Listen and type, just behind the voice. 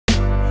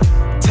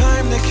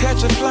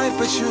catch a flight,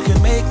 but you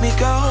can make me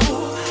go.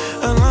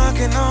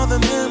 Unlocking all the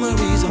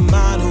memories of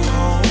my new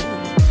home.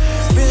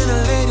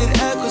 Ventilated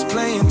echoes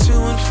playing to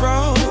and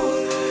fro.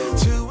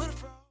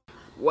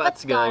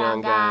 What's going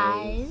on,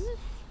 guys?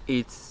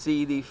 It's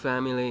CD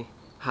Family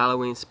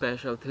Halloween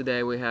special.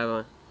 Today we have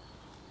a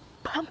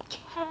pumpkin.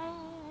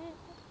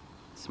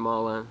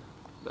 Small one,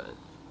 but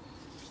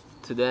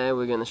today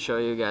we're gonna show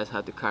you guys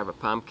how to carve a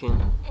pumpkin.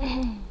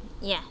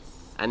 Yes.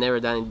 I never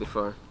done it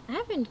before. I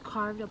haven't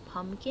carved a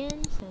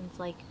pumpkin since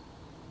like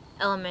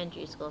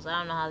elementary school, so I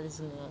don't know how this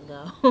is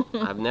gonna go.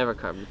 I've never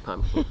carved a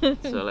pumpkin,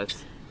 so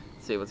let's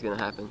see what's gonna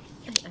happen.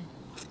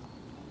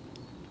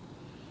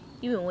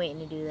 You've been waiting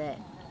to do that.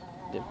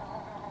 Yeah.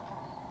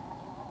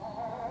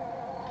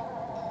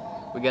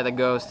 We got a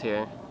ghost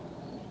here.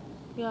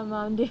 Yeah,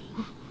 Mom, dude.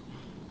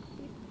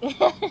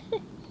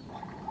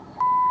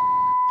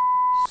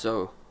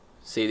 So,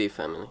 CD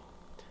Family,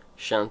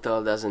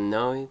 Chontelle doesn't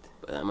know it,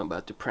 but I'm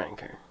about to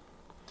prank her.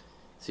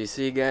 So you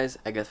see, guys,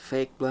 I got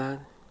fake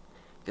blood,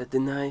 got the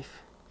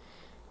knife.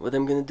 What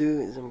I'm gonna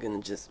do is I'm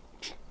gonna just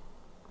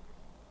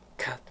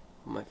cut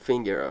my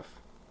finger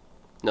off.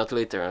 Not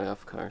literally,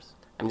 of course.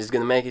 I'm just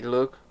gonna make it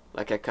look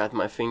like I cut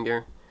my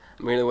finger.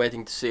 I'm really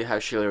waiting to see how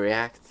she'll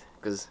react,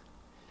 because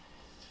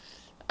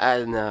I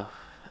don't know.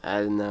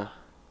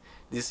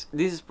 This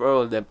is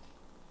probably the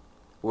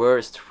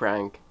worst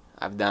prank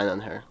I've done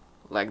on her,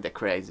 like the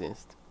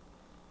craziest.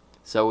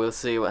 So we'll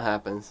see what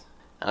happens.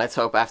 And let's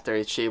hope after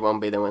it she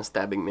won't be the one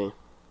stabbing me.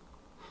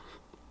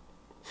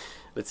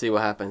 Let's see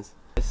what happens.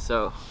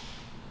 So,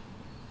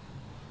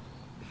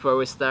 before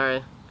we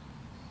start,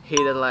 hit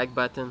the like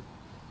button.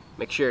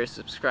 Make sure you're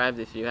subscribed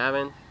if you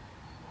haven't.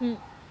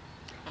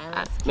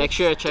 Make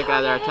sure to check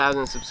out our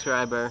 1,000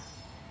 subscriber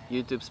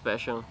YouTube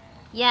special.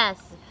 Yes.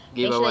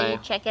 Giveaway. Make sure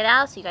you check it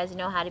out so you guys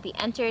know how to be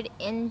entered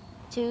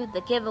into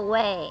the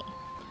giveaway.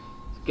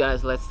 So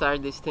guys, let's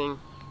start this thing.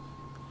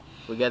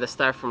 We gotta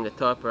start from the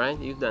top, right?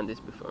 You've done this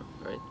before,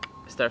 right?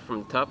 Start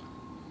from the top.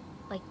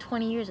 Like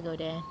 20 years ago,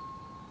 Dad.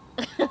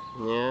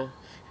 Yeah.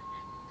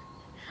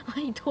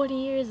 Like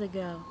 20 years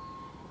ago.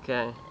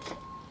 Okay.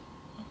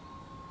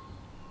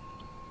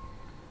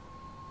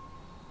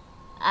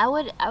 I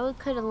would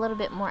cut a little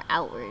bit more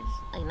outwards,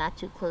 like not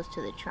too close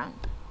to the trunk.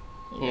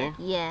 Maybe. Here?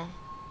 Yeah.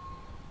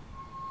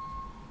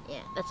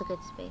 Yeah, that's a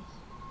good space.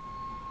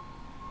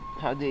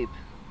 How deep?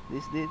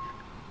 This deep?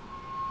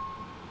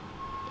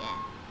 Yeah.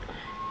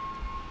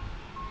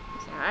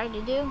 Is it hard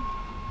to do?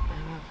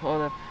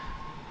 Hold up.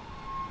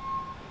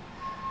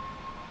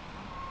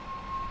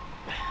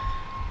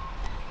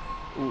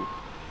 Ooh.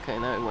 Okay,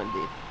 now it went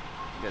deep.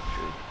 Got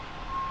through.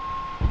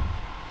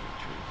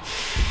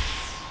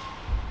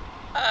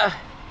 Ah!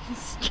 He's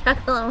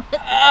struggling with it.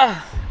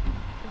 Ah!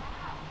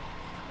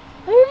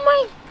 Oh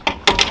my...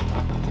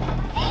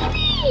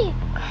 Baby!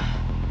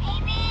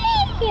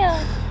 Baby!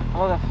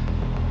 Hold up.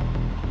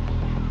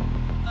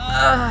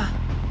 Ah!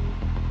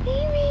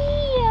 Baby!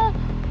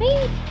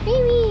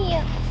 Baby!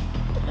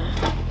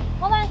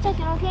 Hold on a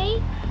second, okay?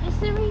 Just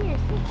sit right here.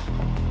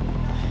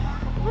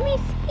 Let me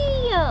see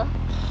you.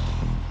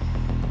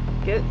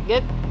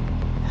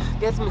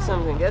 Get me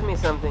something. Get me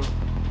something.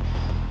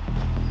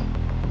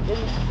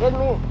 Get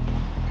me.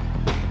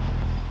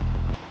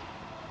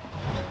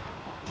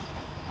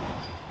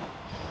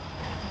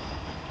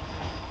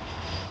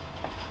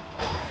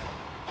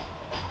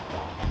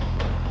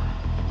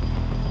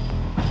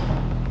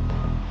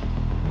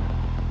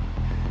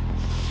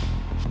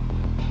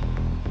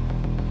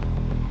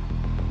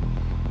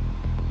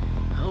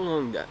 How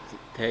long does it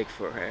take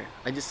for her?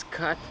 I just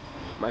cut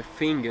my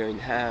finger in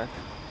half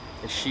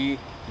and she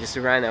just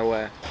ran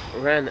away,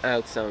 ran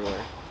out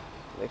somewhere.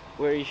 Like,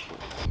 where is she?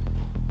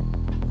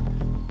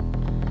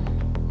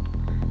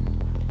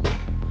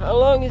 How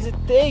long is it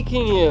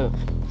taking you?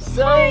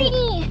 Sorry!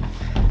 I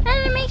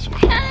had to make sure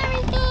I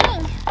had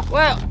everything.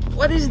 Well,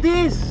 what is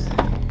this?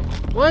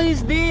 What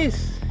is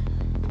this?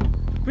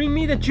 Bring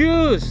me the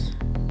juice.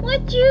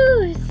 What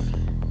juice?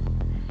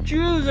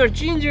 Juice or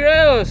ginger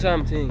ale or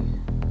something.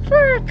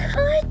 For a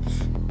cut?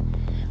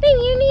 Baby,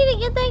 you need to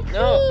get that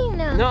clean.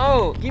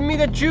 No, give me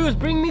the juice.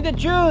 Bring me the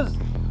juice.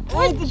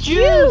 What I need the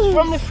juice?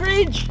 from the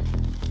fridge.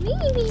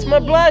 Baby. It's my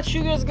blood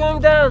sugar is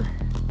going down.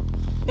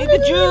 I need the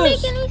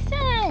juice. Doesn't make any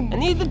sense. I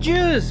need the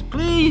juice,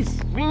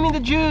 please. Bring me the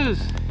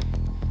juice.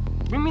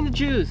 Bring me the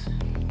juice.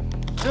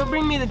 So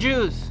bring me the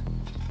juice.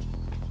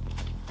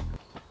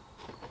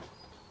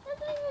 That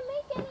doesn't even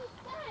make any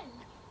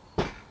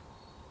sense.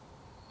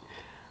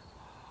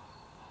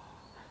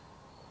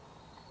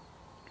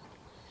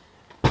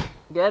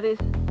 Get it?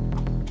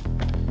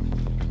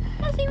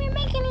 Doesn't even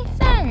make any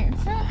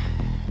sense.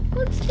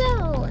 Let's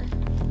go.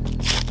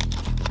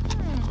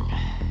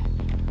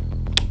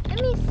 Let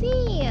me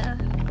see.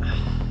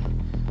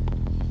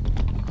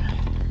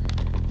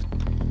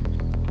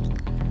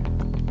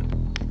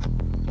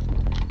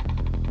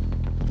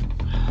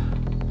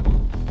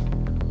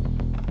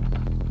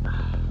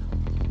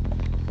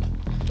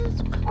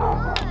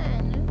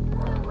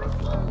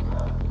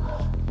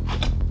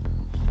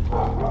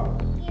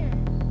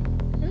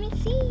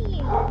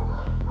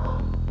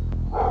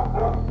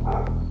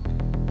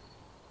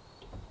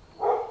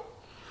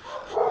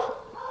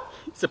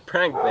 It's a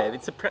prank, babe.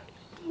 It's a prank.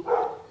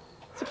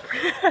 It's a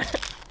prank.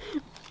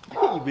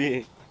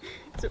 Baby.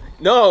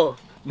 No!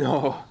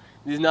 No!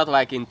 This is not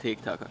like in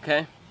TikTok,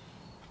 okay?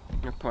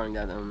 You're pouring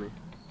that on me.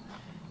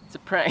 It's a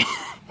prank.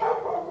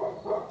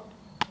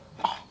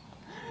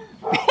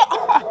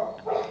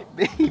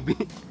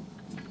 Baby.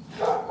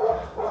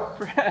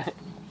 Prank.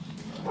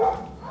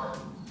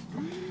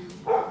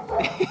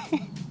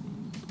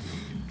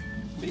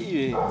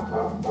 Baby.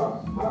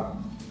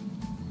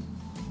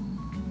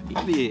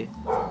 Baby.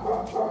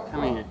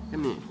 Come here.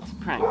 Come here. It's a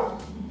prank.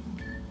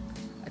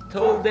 I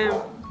told them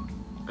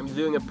I'm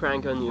doing a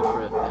prank on you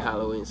for the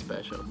Halloween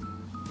special.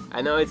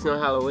 I know it's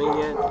not Halloween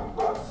yet,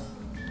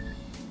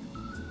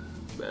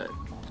 but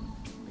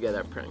we got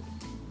our prank.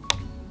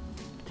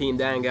 Team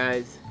Dan,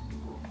 guys.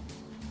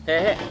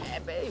 Hey,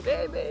 babe,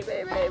 babe, babe,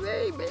 babe,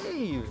 babe,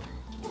 babe.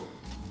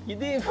 You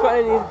didn't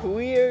find it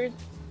weird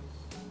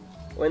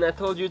when I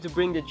told you to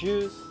bring the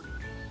juice?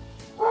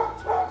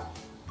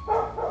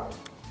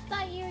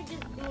 Thought you were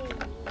just being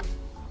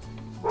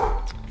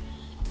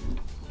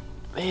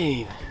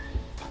Babe.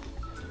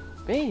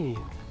 Babe.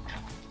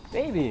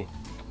 Baby.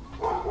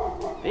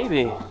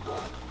 Baby.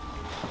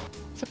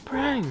 It's a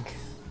prank.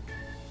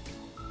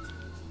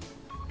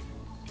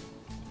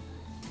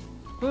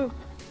 Look.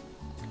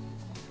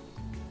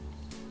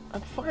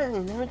 I'm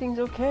fine. Everything's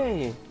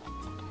okay.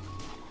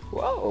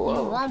 Whoa,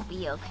 whoa. You won't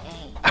be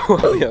okay. I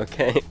won't be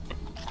okay.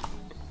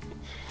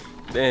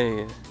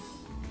 Babe.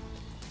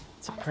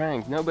 It's a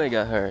prank. Nobody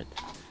got hurt.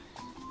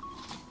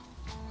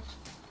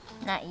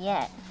 Not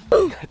yet.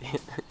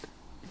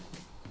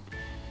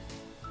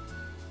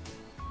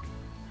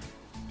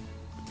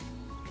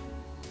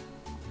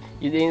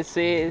 You didn't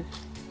see it?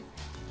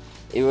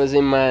 It was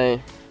in my...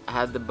 I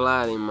had the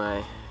blood in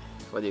my...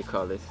 What do you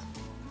call this?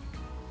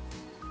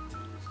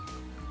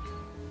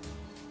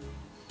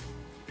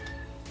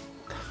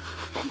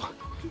 What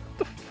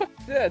the fuck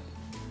is that?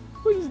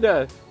 What is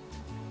that?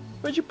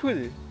 Where'd you put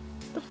it?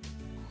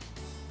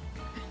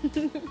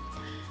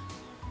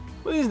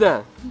 What is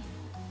that?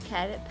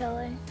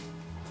 Caterpillar?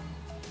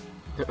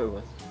 No, it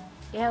was.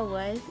 Yeah, it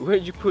was.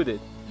 Where'd you put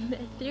it? I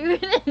threw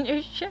it in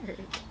your shirt.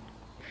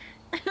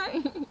 No,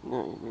 you didn't.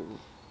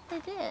 I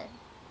did.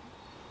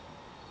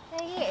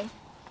 Right here.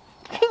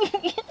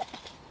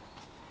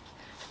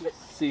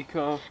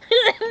 Sicko.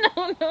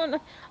 No.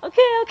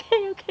 Okay.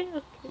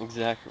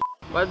 Exactly.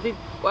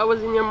 What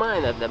was in your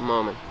mind at that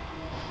moment?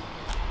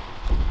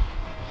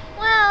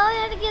 Well, I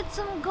had to get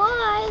some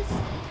gauze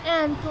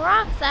and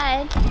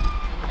peroxide,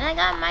 and I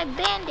got my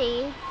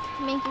band-aids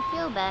to make you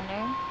feel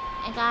better.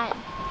 I got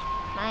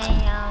my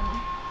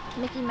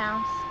Mickey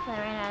Mouse, 'cause I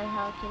ran out of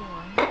Hello Kitty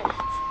ones.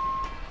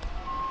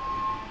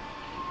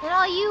 And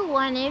all you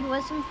wanted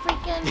was some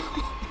freaking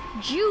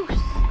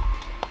juice.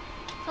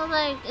 So I was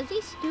like, is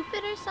he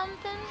stupid or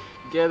something?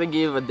 Gotta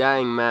give a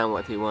dying man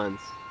what he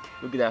wants.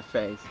 Look at that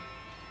face.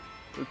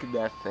 Look at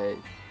that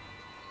face.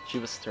 She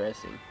was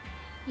stressing.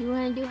 You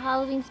want to do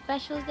Halloween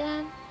specials,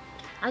 Dan?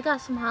 I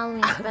got some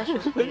Halloween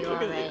specials for you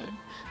already.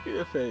 Look at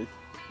that face.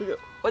 Look at,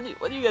 what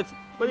do you get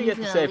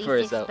to say for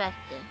yourself?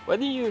 What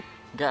do you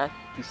got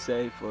to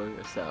say for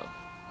yourself?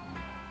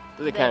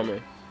 To the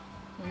camera.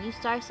 When you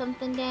start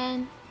something,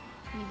 Dan,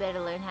 you better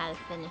learn how to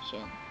finish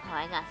it. Oh,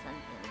 I got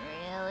something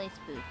really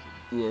spooky.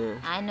 Yeah.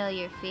 I know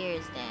your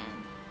fears,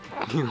 Dan.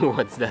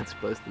 What's that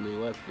supposed to mean?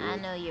 What fears? I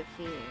know your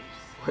fears.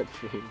 What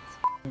fears?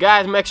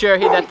 Guys, make sure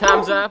you hit that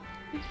thumbs up.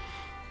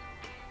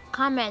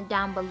 Comment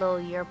down below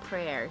your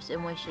prayers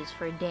and wishes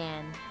for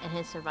Dan and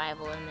his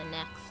survival in the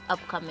next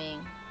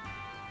upcoming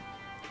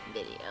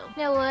video.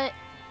 You know what?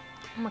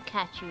 I'm gonna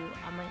catch you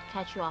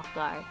off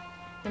guard.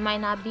 It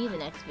might not be the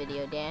next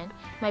video, Dan.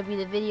 It might be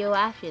the video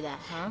after that,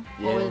 huh?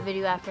 Yeah. Or the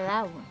video after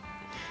that one.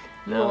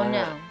 You No, won't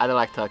know. I don't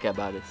like talking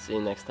about it. See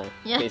you next time.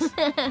 Yeah. Peace.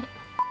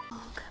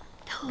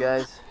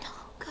 Guys.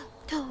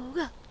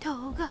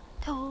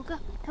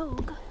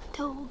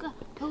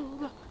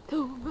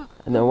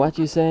 I know what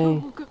you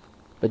say,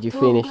 but you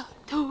finished.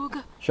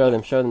 Show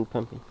them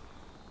pumpkin.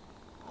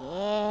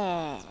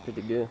 Yeah. It's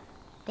pretty good.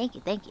 Thank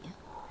you.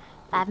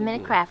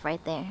 5-minute craft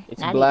right there.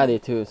 It's Not bloody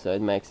too, so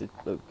it makes it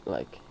look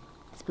like...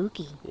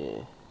 spooky.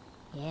 Yeah.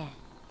 Yeah.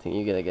 I think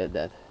you gotta get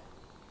that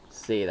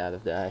seed out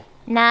of the eye.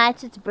 Nah,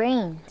 it's its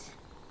brains.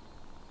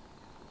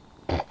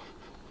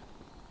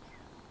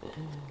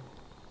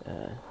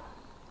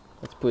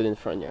 Let's put it in the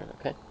front yard,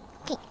 okay?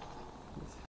 Okay.